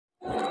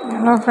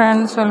Hello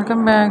friends,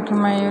 welcome back to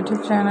my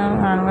YouTube channel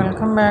and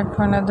welcome back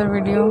to another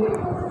video.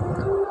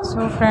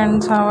 So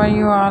friends, how are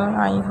you all?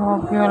 I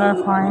hope you all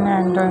are fine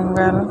and doing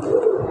well.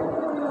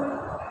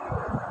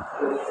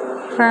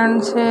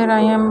 Friends, here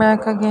I am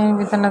back again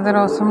with another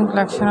awesome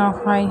collection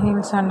of high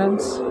heel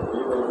sandals.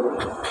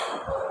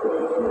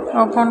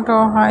 Open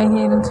toe high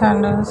heel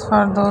sandals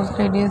for those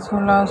ladies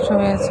who love to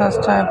wear such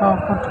type of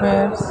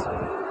footwears.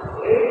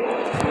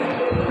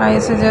 I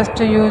suggest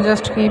you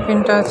just keep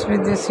in touch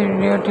with this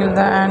video till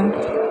the end.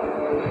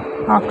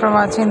 After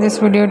watching this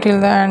video till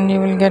the end,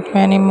 you will get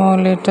many more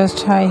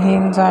latest high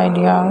heels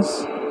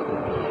ideas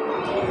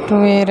to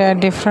wear at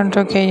different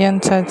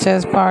occasions such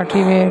as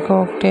party wear,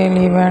 cocktail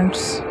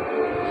events,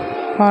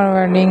 for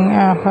wedding,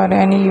 for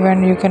any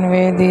event you can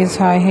wear these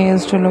high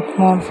heels to look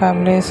more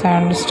fabulous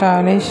and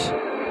stylish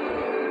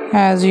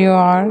as you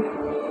are.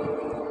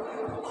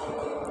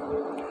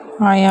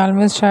 I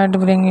always try to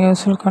bring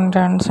useful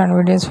contents and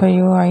videos for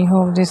you. I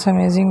hope this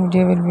amazing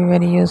video will be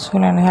very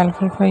useful and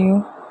helpful for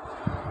you.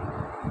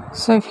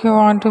 So if you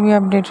want to be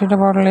updated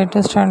about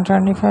latest and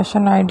trendy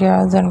fashion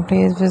ideas, then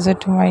please visit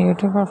to my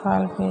YouTube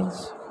profile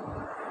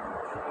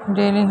page.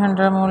 Daily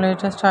 100 more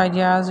latest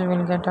ideas you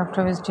will get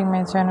after visiting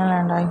my channel,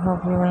 and I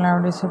hope you will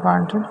not be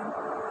disappointed.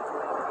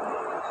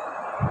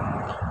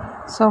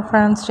 So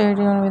friends, stay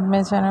tuned with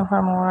my channel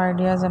for more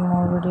ideas and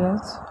more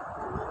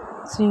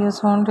videos. See you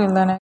soon till the next.